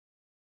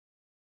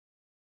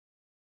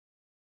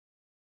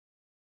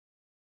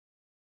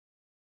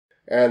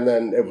And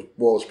then it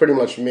was pretty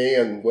much me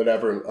and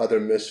whatever other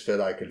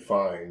misfit I could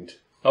find.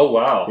 Oh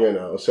wow!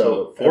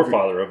 So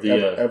forefather of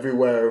the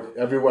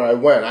everywhere I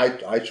went,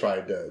 I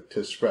tried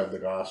to spread the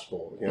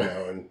gospel.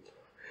 And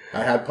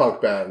I had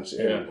punk bands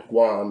in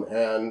Guam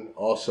and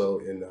also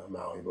in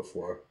Maui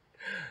before.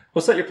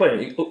 What's that you're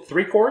playing?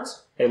 3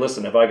 chords? Hey,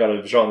 listen, have I got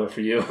a genre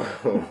for you?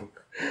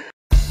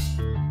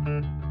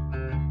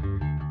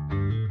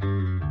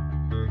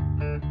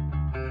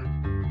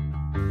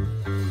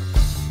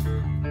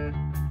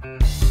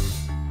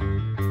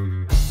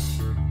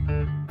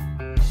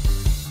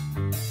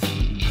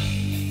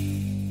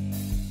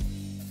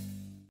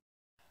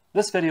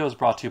 This video is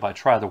brought to you by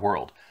Try the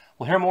World.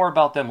 We'll hear more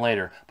about them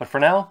later, but for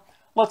now,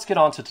 let's get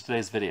on to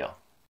today's video.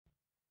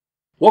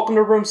 Welcome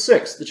to Room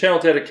 6, the channel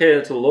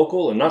dedicated to the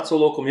local and not so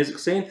local music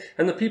scene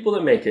and the people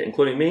that make it,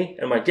 including me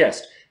and my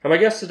guest. And my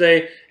guest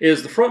today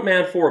is the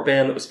frontman for a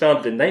band that was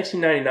founded in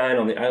 1999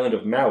 on the island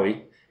of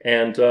Maui,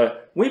 and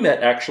we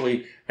met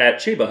actually at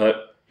Chiba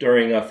Hut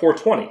during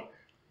 420.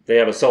 They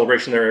have a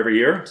celebration there every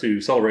year to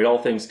celebrate all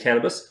things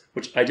cannabis,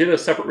 which I did a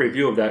separate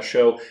review of that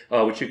show,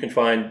 which you can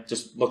find.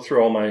 Just look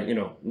through all my,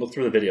 look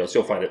through the videos.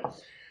 You'll find it.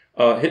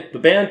 The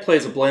band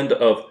plays a blend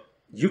of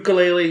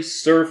ukulele,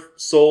 surf,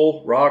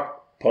 soul,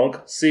 rock,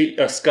 punk,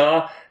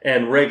 ska,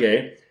 and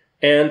reggae.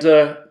 And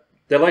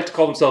they like to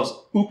call themselves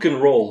Ook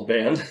and Roll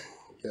Band.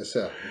 Yes,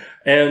 sir.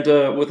 And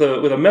with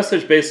a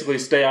message, basically,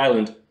 stay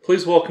island.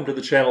 Please welcome to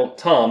the channel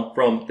Tom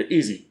from the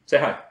EAZY. Say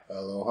hi.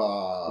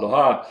 Aloha.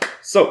 Aloha.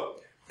 So,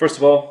 first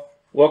of all,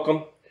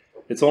 welcome.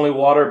 It's only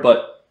water,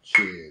 but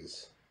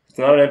cheers. It's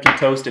not an empty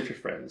toast if you're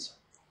friends.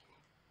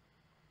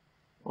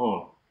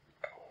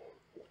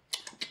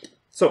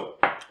 So,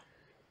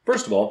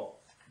 first of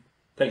all,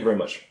 thank you very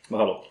much.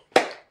 Mahalo.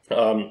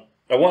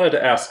 I wanted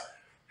to ask,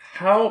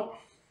 how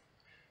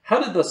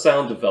did the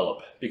sound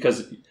develop?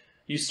 Because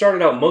you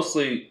started out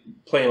mostly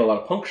playing a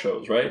lot of punk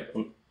shows, right?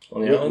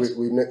 On the islands?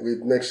 We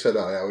mixed it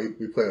up. Yeah,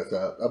 we play with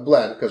a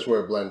blend because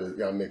we're a blended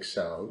mixed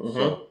sound. Mm-hmm.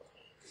 So,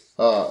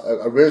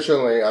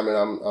 originally, I mean,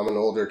 I'm an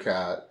older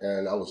cat,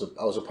 and I was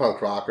a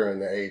punk rocker in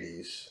the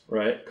 '80s.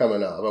 Right.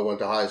 Coming up, I went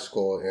to high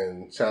school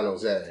in San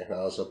Jose, and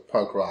I was a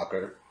punk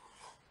rocker,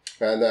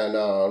 and then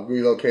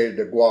relocated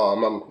to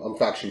Guam. I'm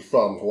actually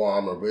from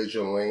Guam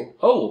originally.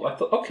 Oh,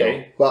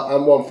 okay. So, but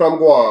I'm from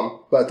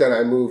Guam, but then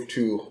I moved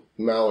to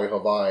Maui,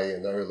 Hawaii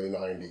in the early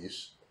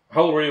 '90s.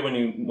 How old were you when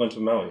you went to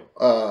Maui?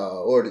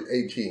 Or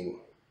 18.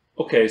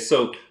 Okay,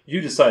 so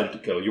you decided to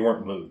go. You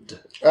weren't moved.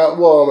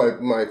 Well,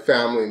 my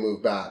family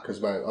moved back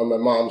because on my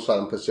mom's side,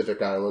 I'm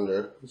Pacific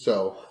Islander.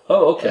 So,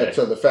 okay.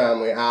 So the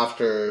family,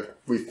 after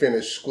we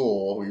finished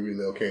school, we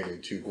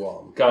relocated to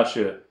Guam.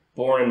 Gotcha.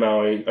 Born in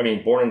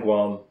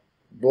Guam.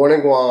 Born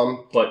in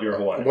Guam. But you're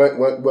Hawaiian.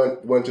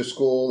 Went to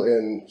school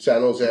in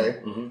San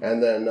Jose, mm-hmm.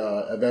 and then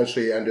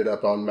eventually ended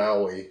up on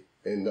Maui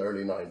in the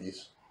early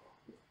 '90s.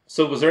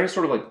 So, was there any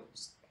sort of like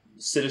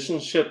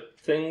citizenship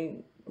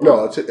thing?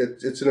 No,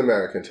 it's an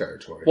American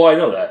territory. Well, I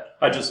know that.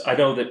 I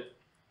know that.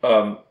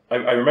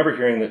 I remember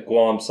hearing that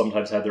Guam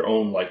sometimes had their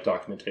own like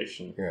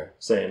documentation,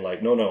 saying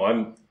like, no,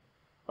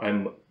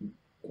 I'm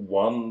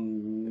Guam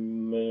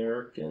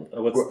American.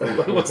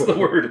 What's the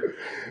word?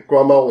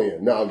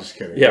 Guamolian. No, I'm just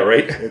kidding. Yeah,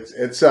 right. It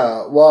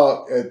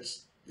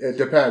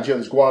depends.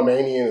 There's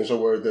Guamanian is a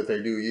word that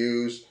they do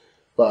use,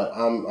 but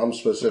I'm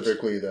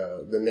specifically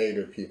the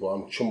native people.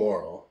 I'm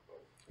Chamorro,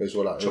 is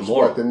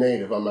what the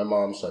native on my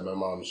mom's side. My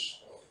mom's.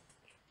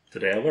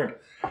 Today I learned.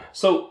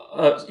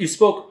 So you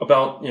spoke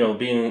about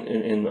being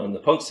in the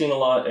punk scene a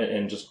lot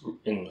and just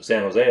in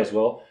San Jose as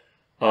well.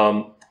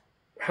 How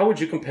would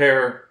you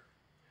compare?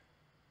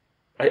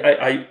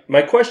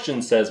 My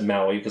question says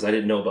Maui because I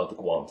didn't know about the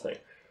Guam thing,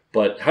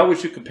 but how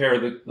would you compare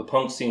the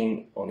punk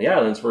scene on the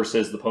islands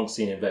versus the punk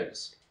scene in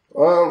Vegas?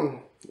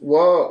 Well,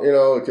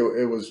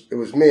 it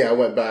was me. I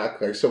went back,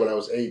 like I said, when I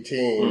was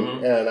 18,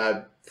 mm-hmm. and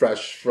I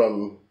fresh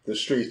from the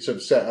streets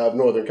of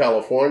Northern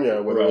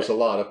California, where there was a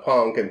lot of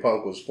punk, and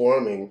punk was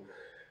forming.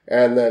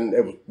 And then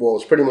it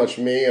was pretty much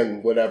me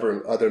and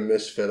whatever other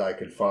misfit I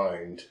could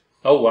find.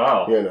 Oh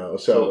wow!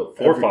 So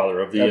forefather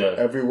of the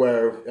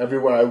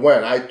everywhere I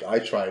went, I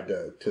tried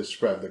to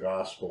spread the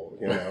gospel.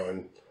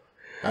 And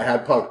I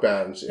had punk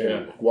bands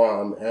in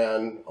Guam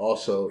and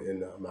also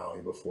in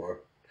Maui before.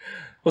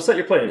 What's that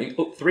you're playing?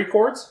 3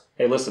 chords?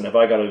 Hey, listen, have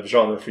I got a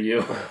genre for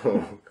you?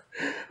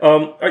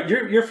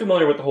 You're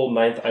familiar with the whole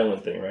Ninth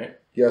Island thing, right?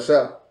 Yes,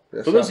 sir.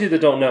 Yes, For those of you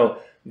that don't know,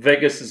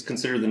 Vegas is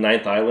considered the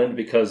Ninth Island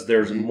because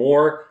there's mm-hmm.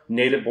 more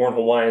native-born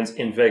Hawaiians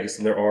in Vegas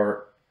than there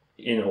are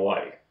in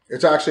Hawaii.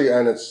 It's actually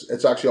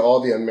all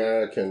the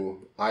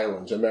American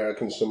islands: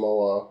 American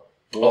Samoa,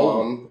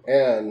 Guam,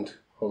 and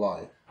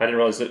Hawaii. I didn't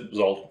realize it was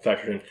all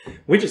factored in.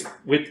 We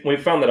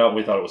found that out and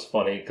we thought it was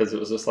funny because it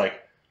was just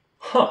like,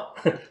 huh.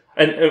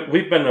 And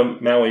we've been to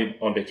Maui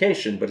on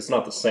vacation, but it's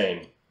not the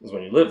same as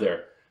when you live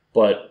there.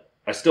 But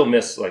I still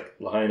miss like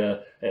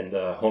Lahaina and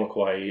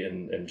Honokauai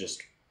and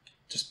just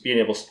being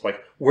able to, like,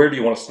 where do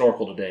you want to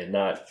snorkel today?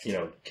 Not,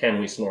 can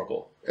we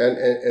snorkel? And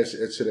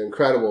it's an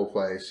incredible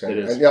place. And, It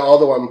is. And yeah,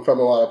 although I'm from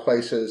a lot of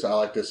places, I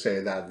like to say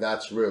that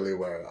that's really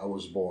where I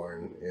was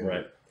born.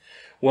 Right.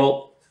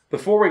 Well,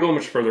 before we go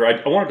much further,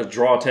 I wanted to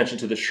draw attention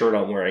to this shirt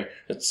I'm wearing.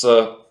 It's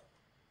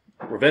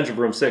Revenge of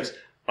Room 6.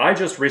 I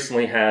just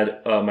recently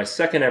had my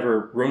second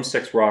ever Room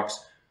 6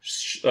 Rocks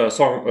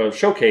song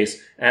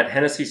showcase at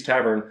Hennessy's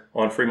Tavern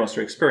on Fremont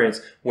Street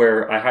Experience,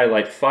 where I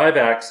highlight 5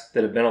 acts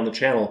that have been on the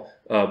channel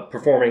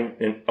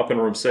performing up in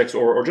Room 6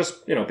 or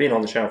just being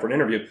on the channel for an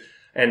interview.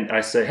 And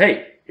I say,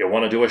 hey, you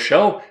want to do a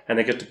show? And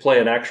they get to play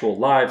an actual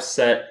live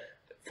set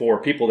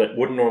for people that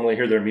wouldn't normally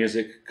hear their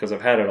music, because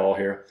I've had it all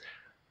here.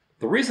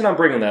 The reason I'm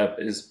bringing that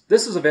is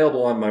this is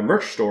available on my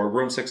merch store,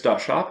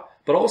 room6.shop,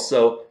 but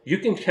also you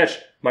can catch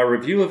my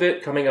review of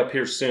it coming up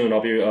here soon.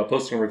 I'll be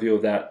posting a review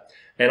of that.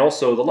 And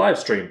also the live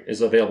stream is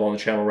available on the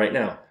channel right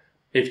now.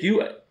 If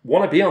you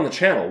want to be on the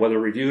channel, whether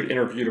reviewed,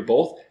 interviewed, or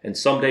both, and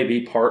someday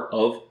be part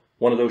of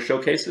one of those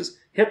showcases,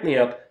 hit me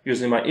up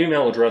using my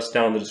email address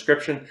down in the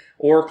description,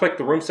 or click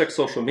the Room 6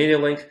 social media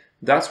link.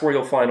 That's where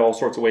you'll find all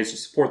sorts of ways to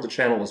support the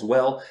channel as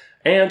well.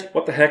 And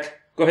what the heck,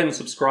 go ahead and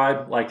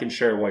subscribe, like, and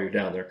share while you're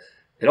down there.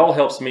 It all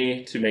helps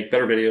me to make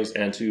better videos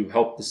and to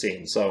help the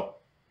scene. So,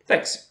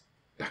 thanks.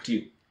 Back to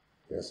you.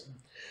 Yes.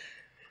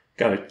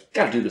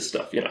 Gotta do this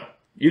stuff,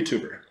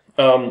 YouTuber.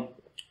 Can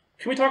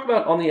we talk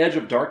about On the Edge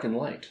of Dark and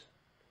Light?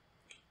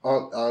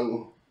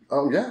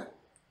 Yeah.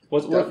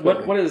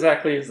 What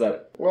exactly is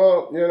that?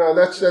 Well,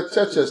 that's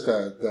just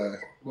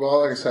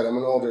well, like I said, I'm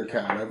an older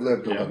cat. I've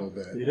lived a little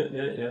bit.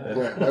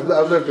 Yeah.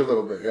 I've lived a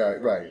little bit. Yeah,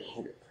 right.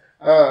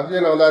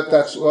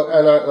 That's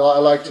and I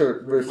like to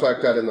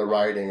reflect that in the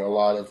writing. A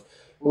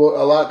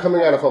lot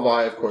coming out of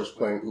Hawaii, of course,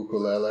 playing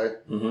ukulele.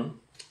 Mm-hmm.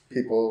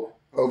 People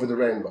over the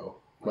rainbow,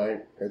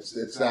 right?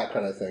 It's that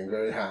kind of thing.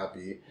 Very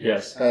happy.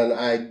 Yes. And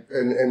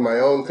in my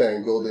own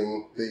thing,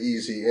 building the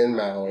EAZY in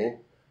Maui.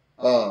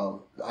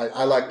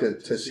 I like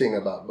to sing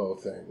about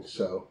both things.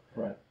 So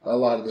right. A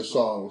lot of the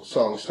song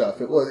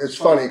stuff. It's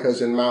funny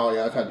because in Maui,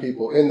 I've had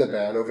people in the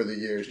band over the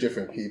years,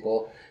 different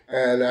people.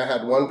 And I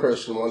had one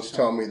person once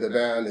tell me the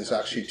band is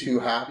actually too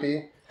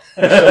happy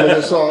for some of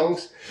the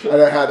songs.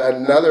 And I had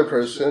another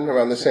person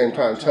around the same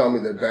time tell me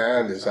the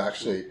band is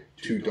actually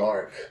too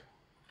dark.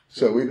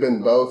 So we've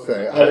been both.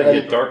 I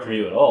didn't get dark from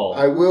you at all.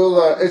 I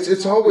will.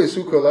 It's always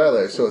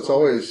ukulele, so it's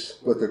always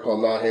what they call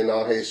nahe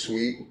nahe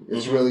sweet.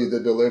 It's really the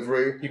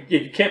delivery.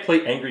 You can't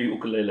play angry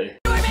ukulele.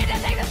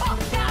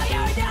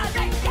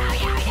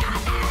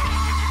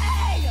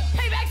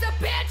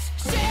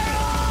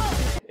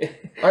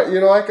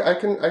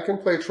 I can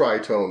play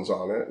tritones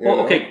on it.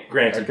 Well, okay,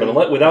 granted,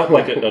 but without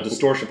like a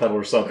distortion pedal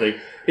or something,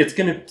 it's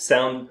gonna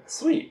sound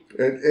sweet.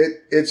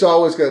 It's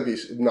always gonna be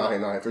nahe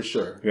nahe for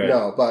sure. Right.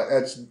 No, but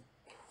it's.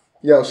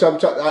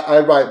 Sometimes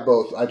I write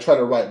both. I try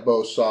to write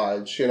both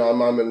sides.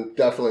 I'm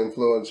definitely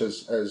influenced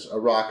as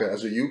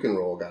a uke and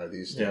roll guy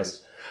these days.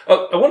 Yes.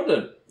 I wanted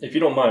to, if you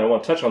don't mind, I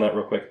want to touch on that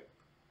real quick.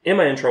 In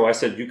my intro, I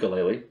said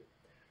ukulele.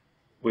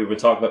 We would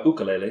talk about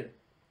ukulele,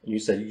 and you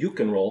said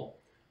uke and roll.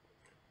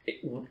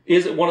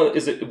 Is it one of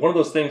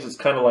those things that's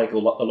kind of like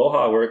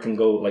aloha, where it can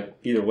go like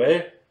either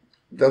way?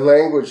 The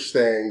language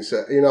things,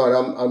 and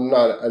I'm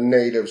not a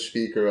native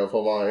speaker of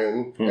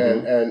Hawaiian,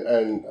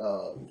 and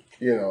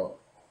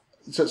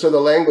So the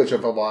language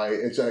of Hawaii,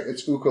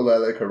 it's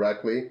ukulele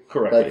correctly,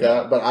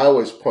 that. But I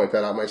always point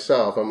that out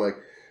myself. I'm like,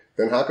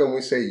 then how can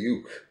we say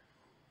uke?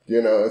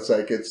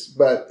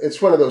 But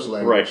it's one of those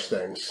language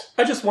things.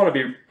 I just want to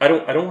be. I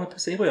don't want to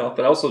piss anybody off,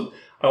 but also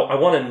I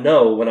want to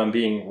know when I'm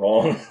being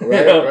wrong.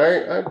 Right,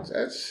 right.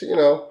 That's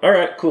All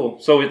right, cool.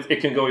 So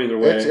it can go either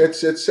way. It's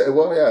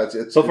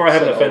so far I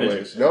haven't offended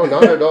you. No,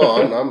 not at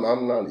all.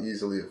 I'm not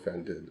easily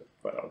offended.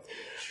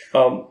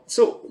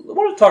 So I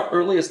want to talk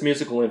earliest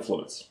musical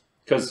influence.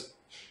 Because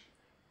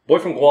boy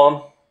from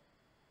Guam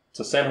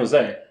to San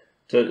Jose,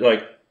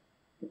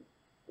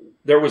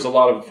 there was a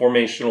lot of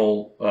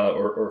formational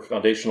or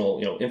foundational,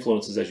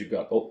 influences as you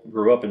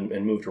grew up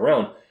and moved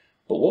around.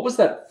 But what was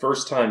that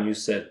first time you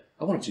said,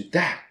 "I want to do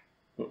that"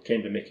 when it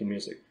came to making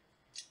music?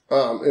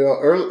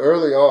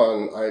 Early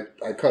on,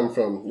 I come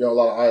from a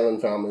lot of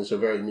island families are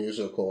very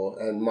musical,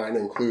 and mine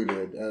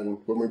included. And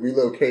when we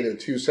relocated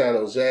to San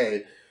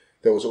Jose,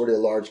 there was already a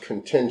large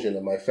contingent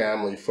of my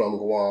family from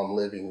Guam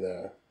living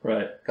there.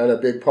 Right. And a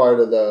big part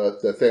of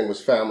the thing was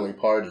family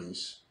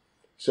parties.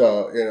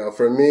 So,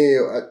 for me,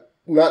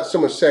 not so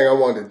much saying I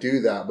wanted to do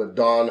that, but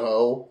Don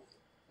Ho,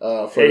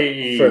 for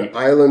an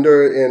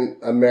islander in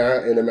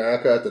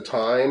America at the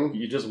time.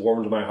 You just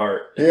warmed my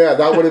heart. Yeah,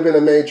 that would have been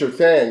a major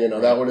thing.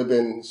 That would have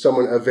been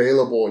someone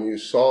available and you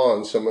saw,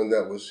 and someone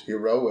that was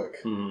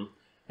heroic. Mm-hmm.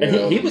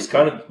 And he was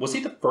was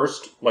he the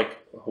first,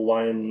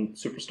 Hawaiian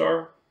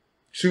superstar?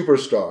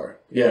 Superstar.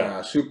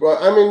 Yeah.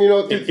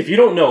 If you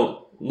don't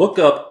know, look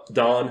up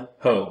Don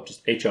Ho,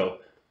 just H-O.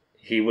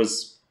 He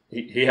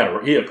had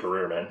a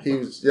career, man. He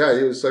was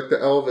like the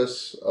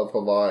Elvis of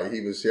Hawaii.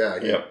 He was,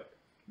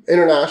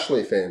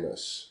 internationally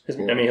famous.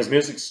 His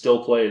music's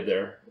still played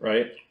there,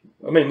 right?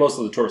 Most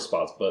of the tourist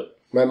spots, but...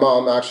 My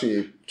mom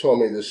actually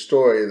told me this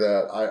story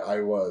that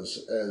I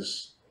was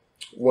as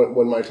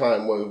when my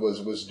time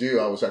was due,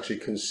 I was actually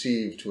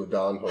conceived to a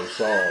Don Ho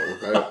song.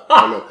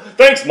 I know.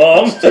 Thanks,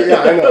 Mom.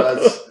 Yeah, I know.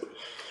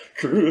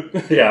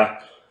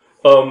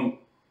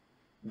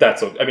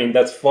 That's yeah.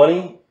 That's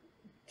funny.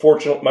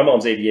 Fortunately, my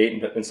mom's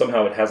 88, and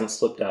somehow it hasn't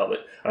slipped out.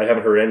 I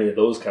haven't heard any of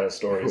those kind of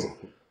stories,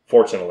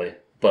 fortunately.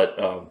 But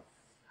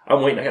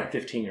I'm waiting. I got a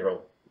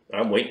 15-year-old.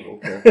 I'm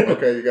waiting.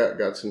 Okay, you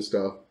got some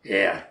stuff.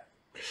 Yeah.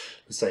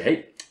 Say,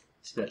 hey,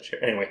 see that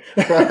chair. Anyway.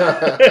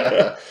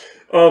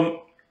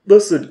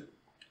 Listen,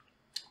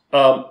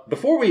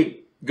 before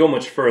we go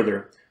much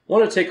further, I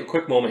want to take a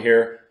quick moment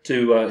here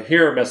to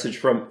hear a message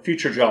from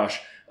Future Josh.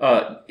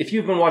 If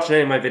you've been watching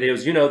any of my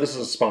videos, you know this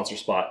is a sponsor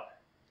spot.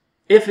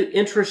 If it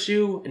interests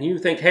you and you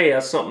think, hey,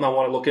 that's something I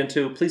want to look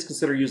into, please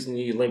consider using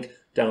the link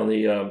down in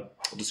the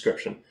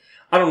description.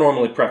 I don't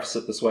normally preface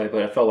it this way,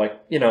 but I felt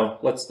like,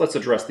 let's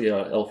address the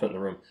elephant in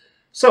the room.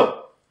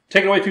 So,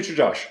 take it away, Future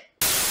Josh.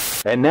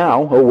 And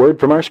now, a word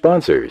from our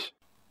sponsors.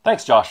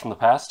 Thanks, Josh from the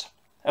past.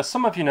 As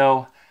some of you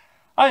know,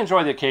 I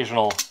enjoy the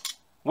occasional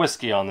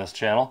whiskey on this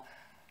channel.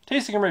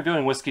 Tasting and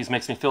reviewing whiskeys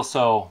makes me feel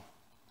so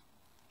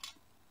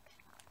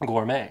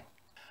gourmet.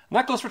 And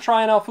that goes for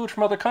trying out food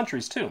from other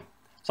countries, too.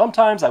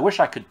 Sometimes I wish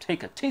I could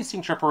take a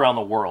tasting trip around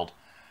the world.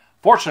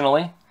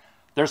 Fortunately,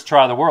 there's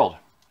Try the World.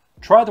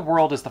 Try the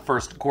World is the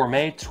first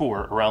gourmet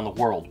tour around the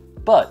world,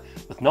 but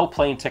with no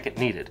plane ticket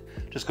needed.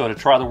 Just go to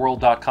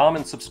trytheworld.com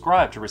and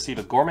subscribe to receive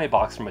a gourmet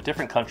box from a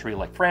different country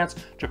like France,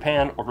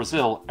 Japan, or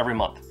Brazil every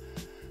month.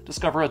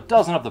 Discover a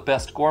dozen of the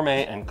best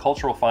gourmet and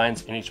cultural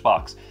finds in each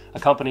box,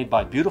 accompanied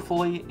by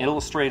beautifully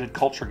illustrated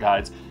culture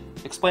guides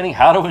explaining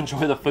how to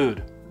enjoy the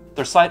food.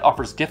 Their site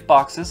offers gift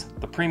boxes,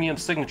 the premium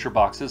signature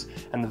boxes,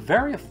 and the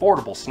very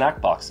affordable snack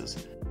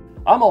boxes.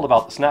 I'm all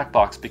about the snack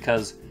box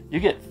because you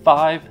get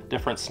 5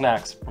 different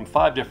snacks from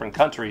 5 different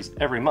countries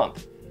every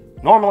month.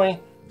 Normally,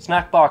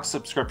 snack box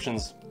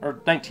subscriptions are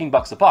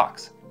 $19 a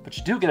box, but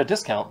you do get a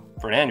discount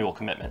for an annual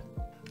commitment.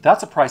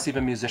 That's a price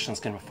even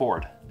musicians can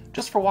afford.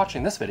 Just for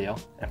watching this video,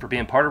 and for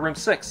being part of Room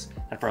 6,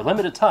 and for a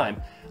limited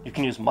time, you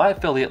can use my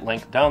affiliate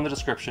link down in the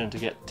description to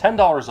get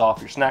 $10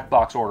 off your snack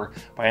box order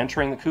by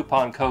entering the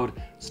coupon code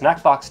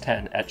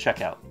SNACKBOX10 at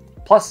checkout.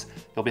 Plus,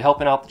 you'll be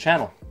helping out the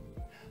channel.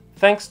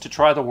 Thanks to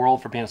Try the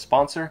World for being a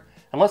sponsor,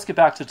 and let's get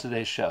back to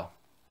today's show.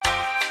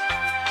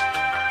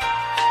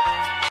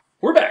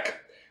 We're back.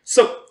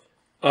 So,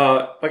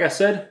 like I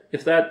said,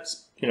 if that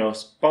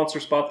sponsor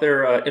spot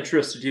there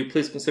interested you,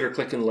 please consider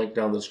clicking the link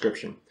down in the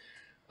description.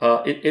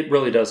 It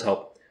really does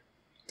help.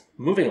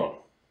 Moving on.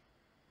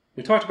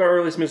 We talked about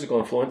earliest musical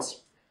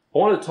influence. I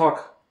want to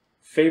talk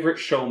favorite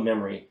show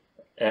memory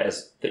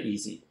as the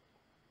EAZY.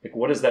 Like,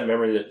 what is that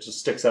memory that just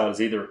sticks out as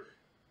either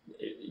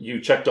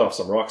you checked off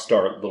some rock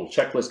star little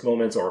checklist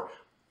moments, or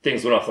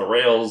things went off the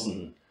rails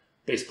and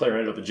bass player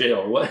ended up in jail,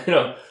 or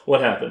what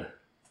happened?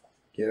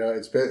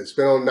 It's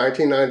been on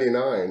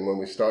 1999 when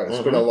we started.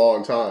 It's been a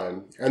long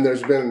time, and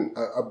there's been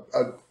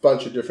a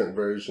bunch of different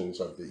versions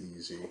of the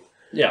EAZY.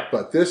 Yeah.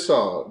 But this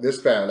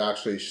band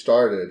actually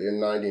started in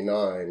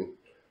 '99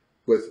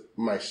 with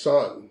my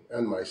son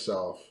and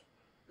myself,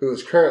 who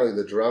is currently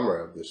the drummer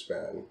of this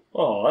band.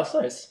 Oh, that's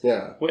nice.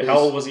 Yeah. Wait, how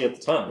old was he at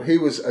the time? He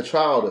was a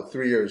child at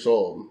 3 years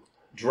old.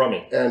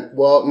 Drumming. And,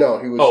 well, no,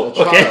 he was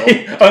a child.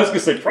 Okay. I was going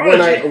to say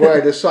prodigy. When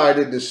I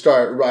decided to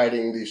start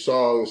writing these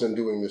songs and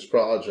doing this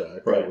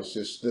project, right. It was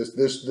just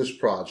this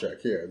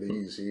project here, the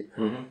EAZY.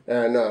 Mm-hmm.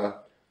 And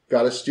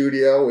got a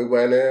studio, we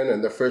went in,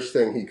 and the first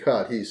thing he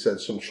cut, he said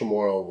some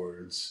Chamorro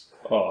words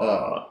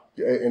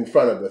in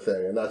front of the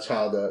thing. And that's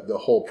how the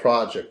whole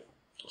project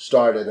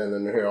started. And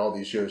then here, all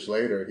these years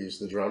later, he's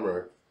the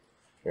drummer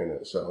in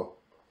it. So,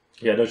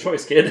 yeah, no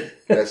choice, kid.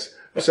 Yes.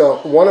 So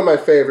one of my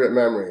favorite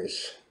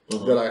memories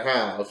that I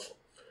have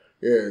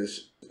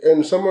is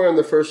somewhere in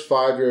the first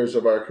 5 years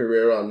of our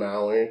career on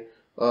Maui.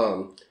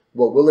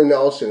 Willie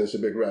Nelson is a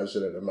big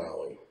resident of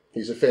Maui.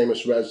 He's a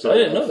famous resident. I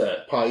didn't know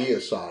that. Paia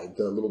side,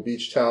 the little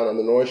beach town on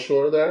the North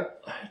Shore there.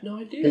 I had no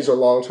idea. He's a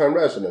longtime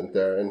resident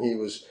there, and he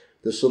was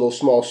this little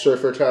small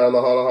surfer town on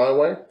the Hana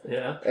Highway.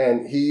 Yeah.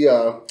 And he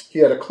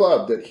had a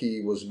club that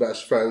he was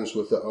best friends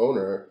with the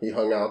owner. He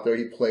hung out there.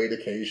 He played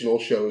occasional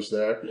shows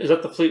there. Is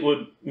that the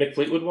Mick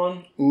Fleetwood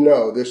one?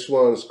 No, this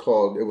one's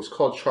it was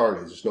called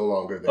Charlie's. It's no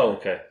longer there. Oh,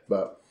 okay.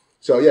 But,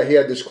 so yeah, he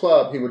had this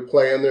club. He would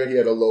play in there. He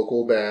had a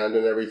local band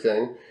and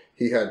everything.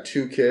 He had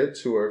 2 kids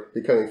who were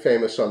becoming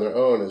famous on their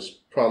own as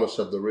Promise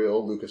of the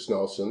Real, Lucas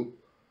Nelson.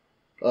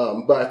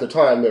 But at the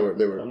time, they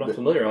were I'm not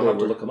familiar. I'll have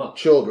to look them up.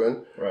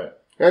 Children. Right.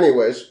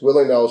 Anyways,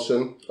 Willie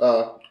Nelson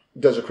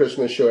does a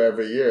Christmas show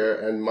every year,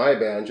 and my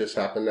band just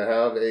happened to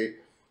have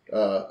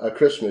a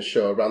Christmas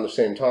show around the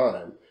same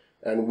time.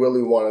 And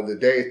Willie wanted the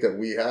date that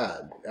we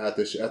had at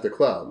the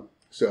club.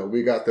 So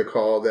we got the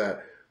call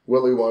that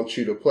Willie wants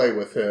you to play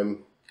with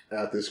him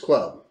at this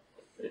club.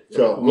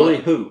 So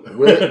Willie who?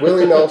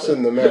 Willie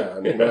Nelson, the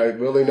man, right?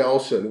 Willie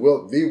Nelson,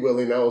 the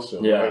Willie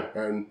Nelson, yeah. Right?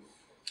 And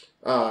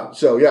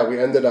so yeah, we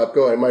ended up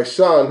going. My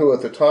son, who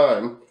at the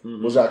time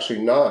was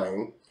actually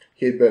 9,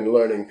 he'd been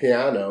learning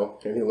piano,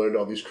 and he learned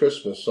all these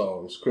Christmas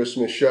songs,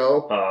 Christmas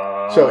show.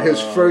 So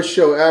his first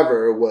show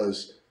ever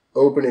was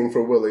opening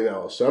for Willie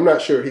Nelson. I'm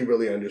not sure he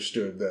really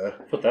understood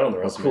Put that on the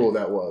how resume. cool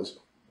that was.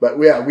 But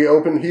yeah,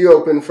 he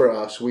opened for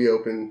us. We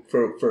opened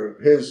for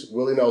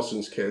Willie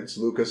Nelson's kids,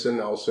 Lucas and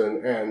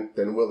Nelson, and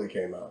then Willie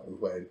came out and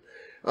played.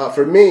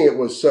 For me, it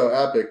was so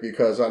epic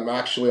because I'm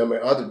actually on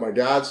my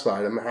dad's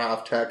side. I'm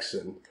half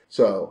Texan,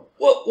 so.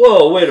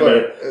 Whoa! Wait a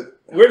minute.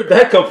 Where did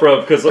that come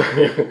from? Because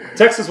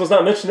Texas was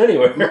not mentioned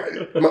anywhere.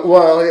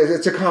 Well,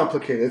 it's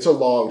it's a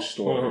long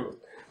story.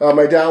 Mm-hmm.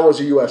 My dad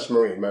was a U.S.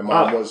 Marine. My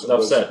mom was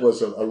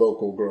a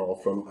local girl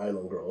from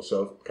Island Girl,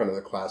 so kind of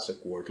the classic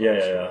wartime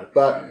story.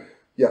 But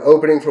yeah,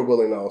 opening for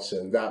Willie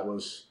Nelson, that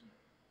was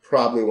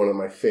probably one of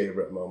my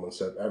favorite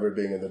moments of ever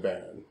being in the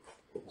band.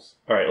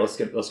 All right, let's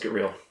get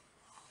real.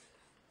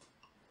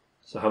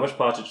 So how much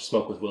pot did you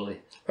smoke with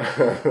Willie?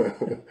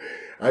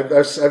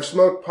 I've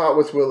smoked pot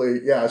with Willie.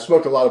 Yeah, I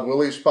smoked a lot of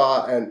Willie's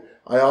pot, and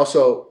I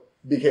also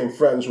became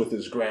friends with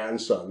his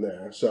grandson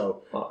there.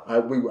 So I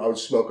would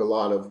smoke a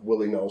lot of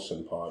Willie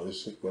Nelson pot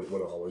is what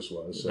it always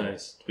was. So.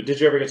 Nice. But did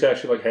you ever get to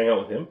actually hang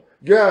out with him?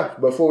 Yeah,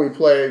 before we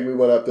played, we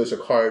went up. There's a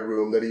card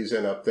room that he's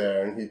in up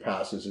there, and he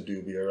passes a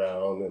doobie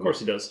around. And, of course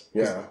he does.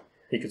 Yeah.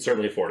 He could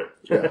certainly afford it.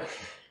 Yeah.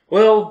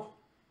 Well,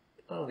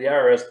 the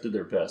IRS did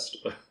their best.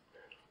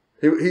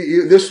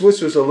 This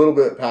was a little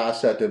bit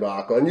past that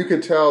debacle, and you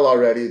could tell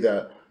already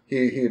that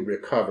he had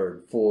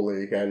recovered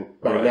fully, and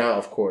by now,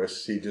 of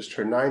course, he just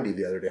turned 90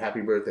 the other day.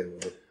 Happy birthday,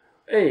 Willie.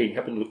 Hey,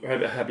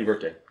 happy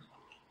birthday.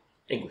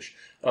 English.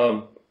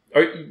 You've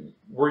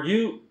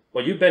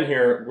been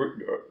here,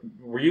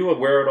 were you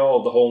aware at all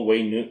of the whole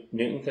Wayne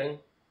Newton thing?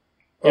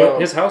 You know,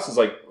 his house is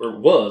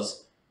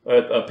was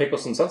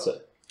Pecos and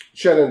Sunset.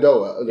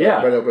 Shenandoah,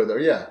 right over there,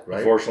 yeah. Right.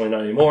 Unfortunately,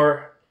 not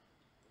anymore.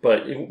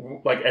 But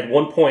at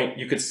one point,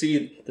 you could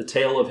see the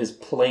tail of his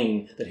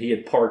plane that he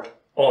had parked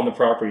on the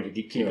property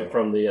to keep it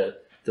from the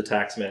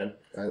tax man.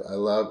 I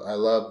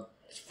love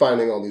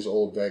finding all these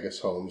old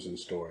Vegas homes and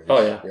stories.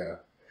 Oh yeah, yeah.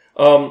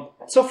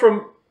 So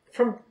from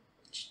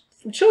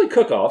chili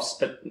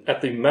cook-offs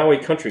at the Maui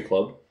Country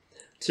Club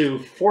to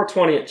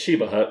 420 at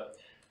Chiba Hut,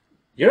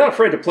 you're not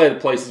afraid to play the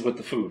places with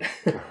the food.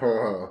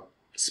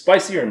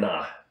 Spicy or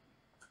nah?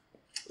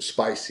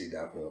 Spicy,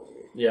 definitely.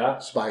 Yeah?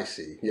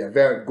 Spicy. Yeah,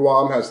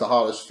 Guam has the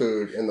hottest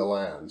food in the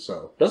land,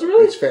 so... Does it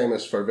really? It's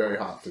famous for very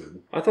hot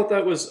food. I thought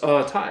that was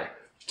Thai.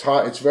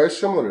 Thai, it's very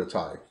similar to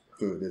Thai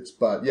food.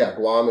 But yeah,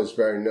 Guam is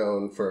very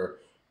known for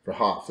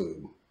hot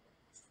food.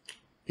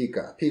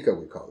 Pika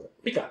we call it.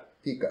 Pika.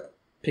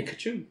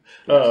 Pikachu.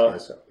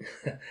 Yes.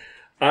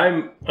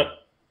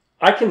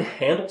 I can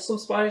handle some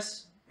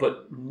spice,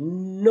 but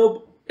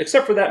no,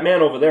 except for that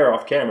man over there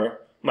off camera,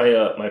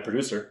 my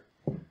producer.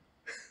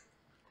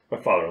 My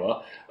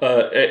father-in-law,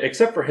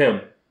 except for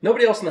him,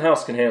 nobody else in the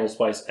house can handle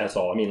spice at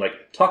all. I mean,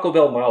 Taco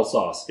Bell mild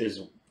sauce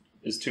is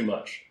too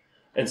much.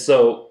 And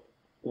so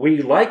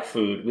we like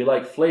food, we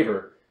like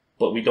flavor,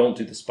 but we don't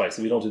do the spice,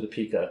 we don't do the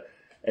pica.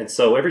 And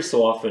so every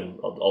so often,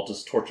 I'll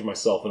just torture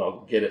myself and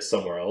I'll get it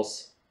somewhere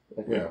else.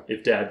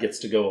 If Dad gets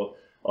to go,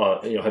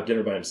 have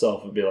dinner by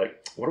himself and be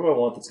like, what do I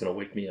want that's going to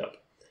wake me up?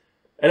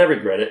 And I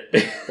regret it.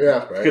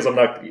 Yeah, right. Because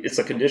it's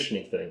a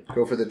conditioning thing.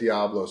 Go for the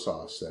Diablo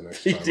sauce then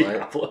next time,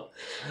 Diablo.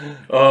 Right?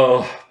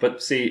 Oh,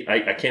 but see,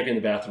 I can't be in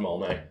the bathroom all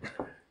night.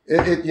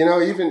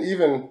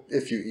 Even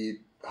if you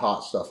eat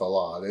hot stuff a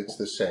lot, it's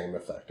the same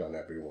effect on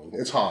everyone.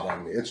 It's hot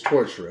on me. It's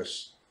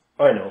torturous.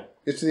 I know.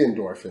 It's the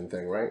endorphin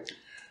thing, right?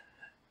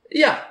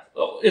 Yeah.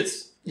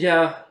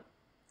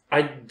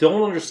 I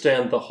don't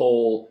understand the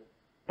whole,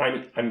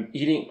 I'm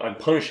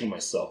punishing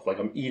myself. Like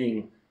I'm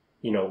eating...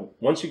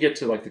 once you get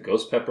to the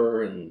ghost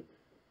pepper and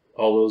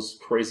all those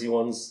crazy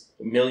ones,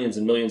 millions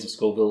and millions of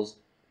Scovilles,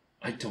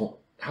 how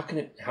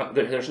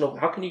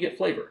can you get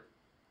flavor?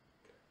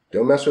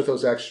 Don't mess with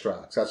those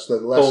extracts. That's the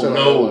lesson.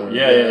 Oh, no.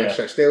 Yeah.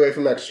 Stay away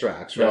from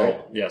extracts, right?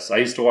 No, yes. I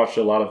used to watch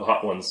a lot of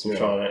hot ones,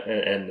 Sean,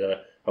 and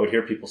I would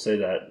hear people say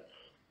that.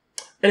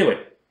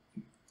 Anyway,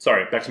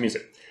 sorry, back to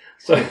music.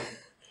 So,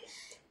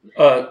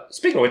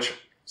 speaking of which,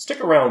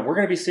 stick around. We're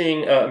going to be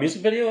seeing a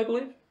music video, I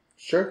believe.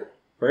 Sure.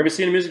 We're going to be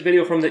seeing a music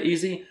video from the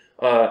EAZY,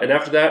 and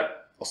after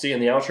that, I'll see you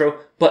in the outro.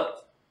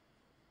 But,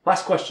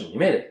 last question. You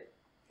made it.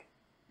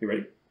 You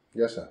ready?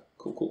 Yes, sir.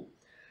 Cool.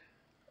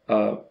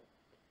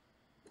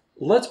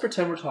 Let's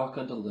pretend we're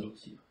talking to little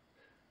Hugh.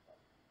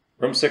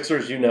 Room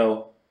Sixers,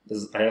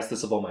 I ask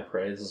this of all my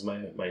prey. This is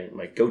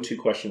my go-to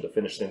question to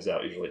finish things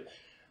out, usually.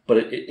 But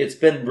it's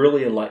been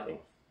really enlightening.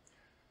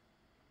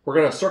 We're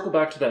going to circle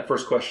back to that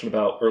first question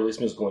about earliest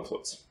musical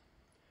influence.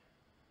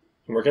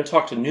 And we're going to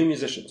talk to new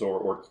musicians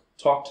or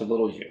talk to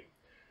little you.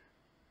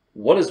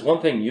 What is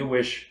one thing you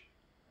wish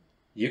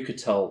you could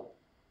tell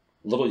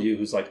little you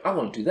who's like, I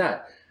want to do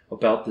that,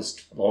 about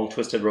this long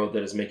twisted road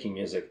that is making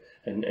music?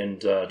 And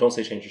don't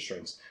say change your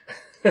strings.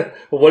 But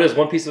what is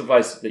one piece of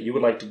advice that you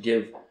would like to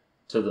give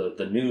to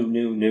the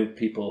new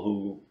people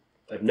who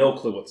have no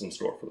clue what's in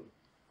store for them?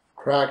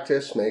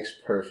 Practice makes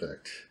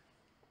perfect.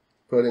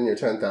 Put in your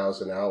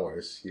 10,000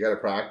 hours. You got to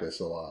practice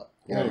a lot.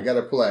 You got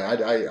to play.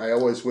 I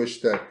always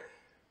wish that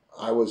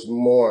I was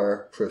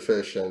more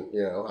proficient.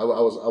 You know, I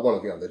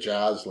want to be on the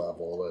jazz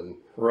level, and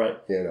Right.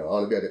 you know, I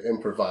want to be able to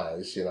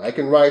improvise. You know, I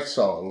can write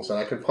songs, and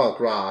I can punk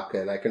rock,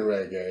 and I can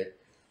reggae,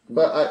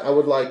 but I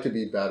would like to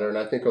be better. And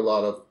I think a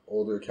lot of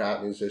older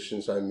cat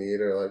musicians I meet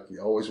are like, you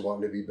always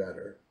want to be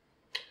better.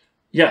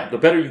 Yeah, the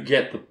better you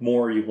get, the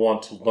more you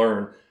want to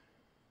learn.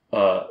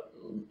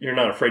 You're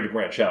not afraid to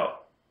branch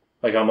out.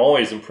 Like, I'm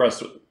always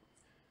impressed with.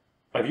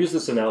 I've used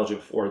this analogy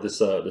before,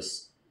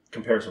 this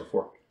comparison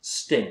before.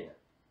 Sting.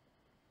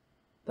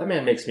 That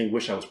man makes me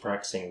wish I was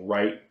practicing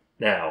right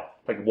now.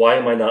 Like, why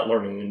am I not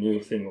learning a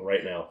new thing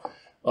right now?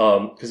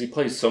 Because he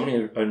plays so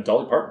many.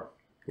 Dolly Parton.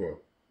 Yeah.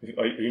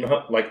 You know,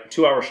 how, like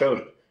 2-hour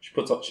show. She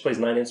plays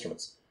 9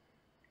 instruments.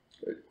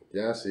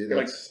 Yeah. See, You're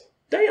that's.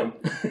 Damn.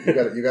 you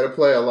got to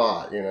play a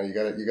lot. You know, you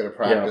got to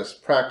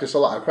practice a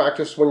lot. And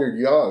practice when you're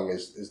young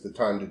is the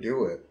time to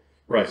do it.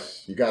 Right.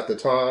 You got the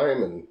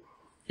time and.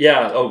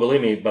 Yeah. Oh,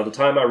 believe me. By the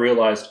time I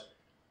realized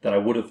that I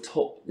would have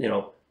told, you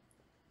know,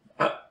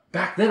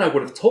 back then I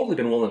would have totally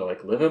been willing to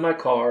like live in my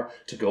car,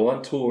 to go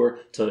on tour,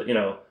 to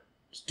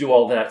just do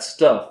all that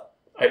stuff.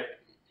 And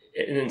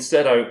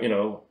instead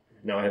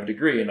now I have a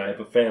degree and I have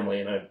a family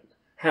and I'm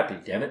happy.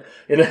 Damn it!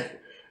 And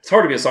it's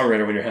hard to be a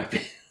songwriter when you're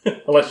happy.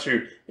 Unless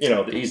you're,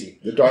 the easy.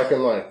 The dark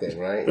and light thing,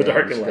 right? The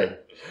dark and light.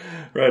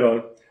 Right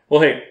on.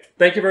 Well, hey,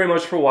 thank you very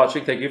much for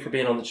watching. Thank you for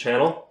being on the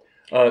channel.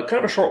 Kind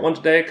of a short one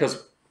today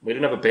because we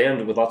didn't have a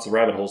band with lots of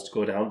rabbit holes to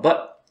go down.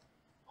 But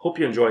hope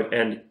you enjoyed.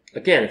 And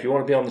again, if you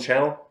want to be on the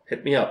channel,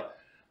 hit me up.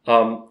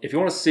 If you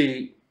want to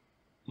see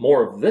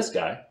more of this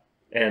guy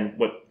and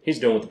what he's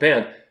doing with the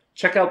band,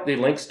 check out the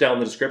links down in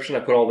the description. I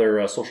put all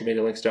their social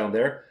media links down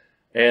there.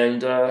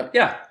 And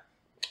yeah,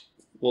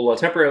 we'll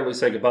temporarily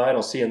say goodbye, and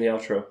I'll see you in the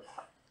outro.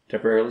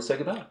 Temporarily say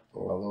goodbye.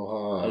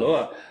 Aloha.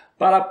 Aloha.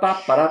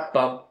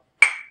 Ba-da-ba-ba-da-bum.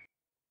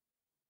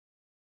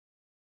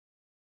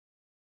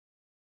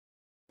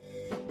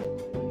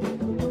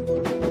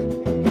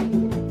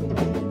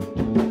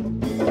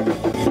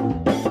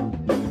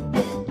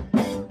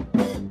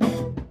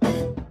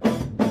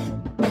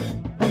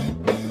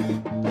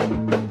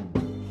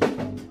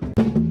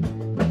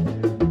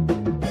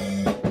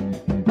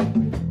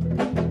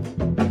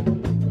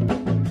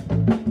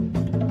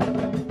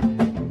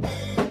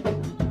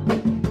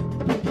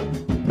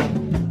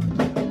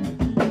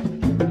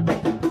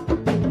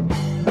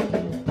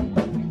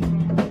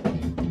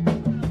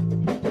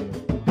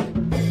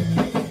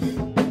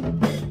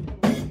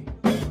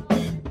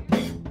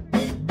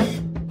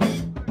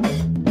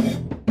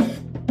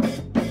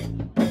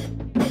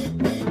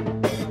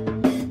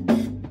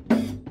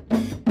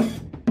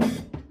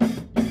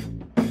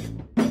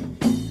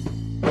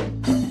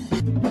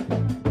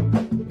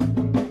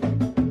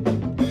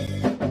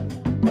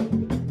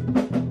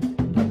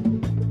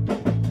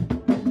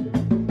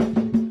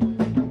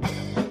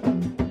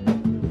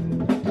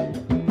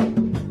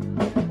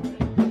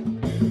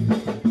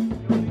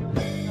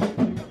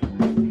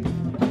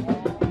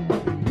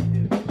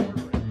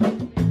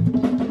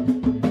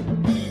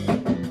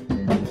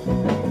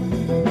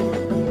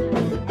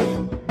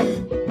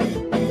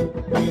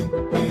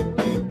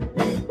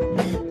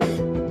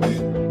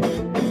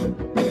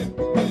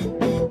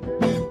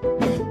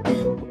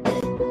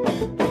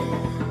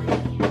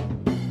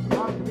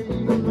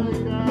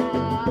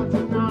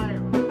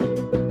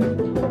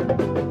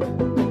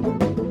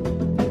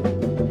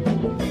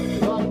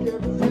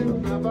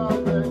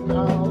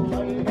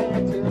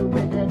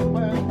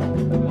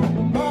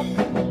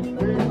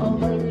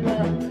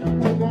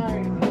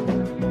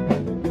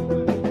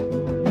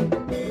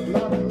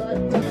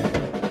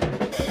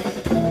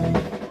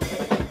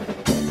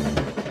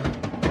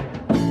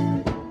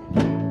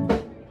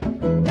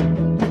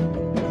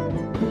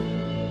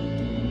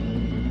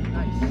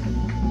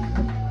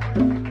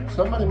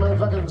 Somebody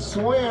motherfucking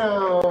swim.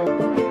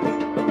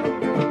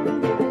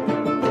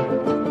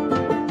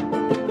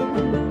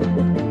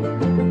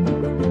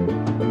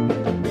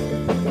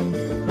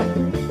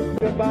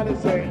 Everybody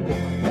say,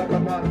 talk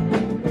about.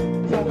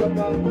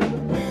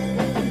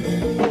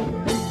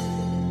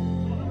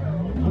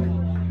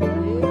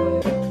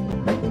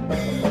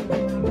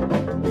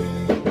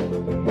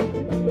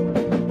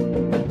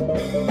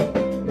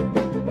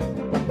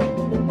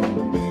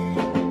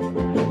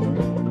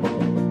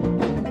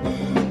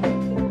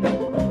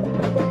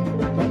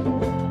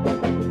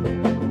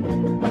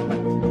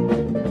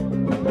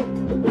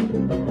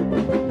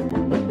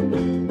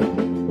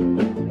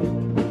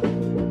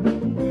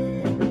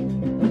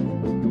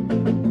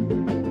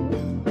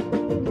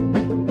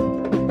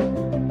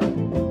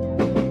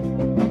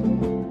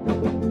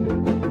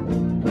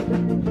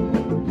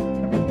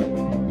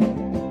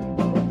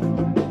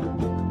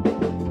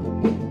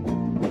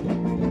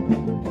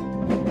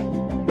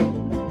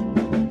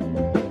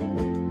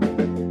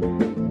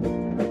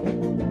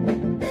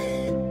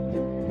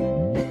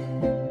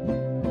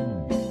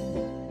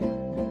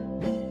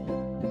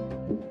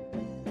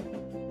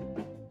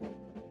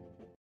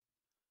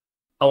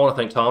 I want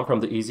to thank Tom from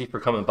the EAZY for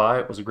coming by.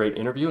 It was a great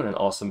interview and an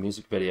awesome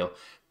music video.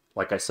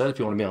 Like I said, if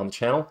you want to be on the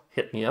channel,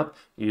 hit me up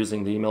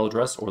using the email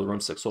address or the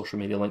Room 6 social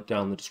media link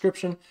down in the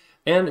description.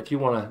 And if you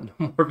want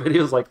to more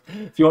videos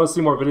if you want to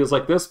see more videos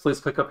like this, please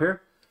click up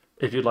here.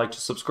 If you'd like to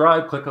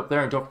subscribe, click up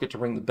there, and don't forget to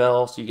ring the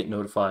bell so you get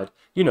notified.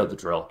 You know the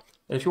drill.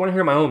 And if you want to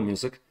hear my own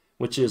music,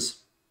 which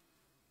is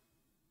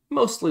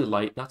mostly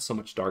light, not so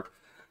much dark,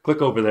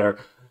 click over there.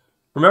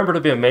 Remember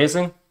to be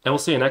amazing, and we'll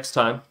see you next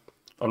time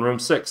on Room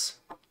 6.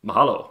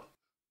 Mahalo.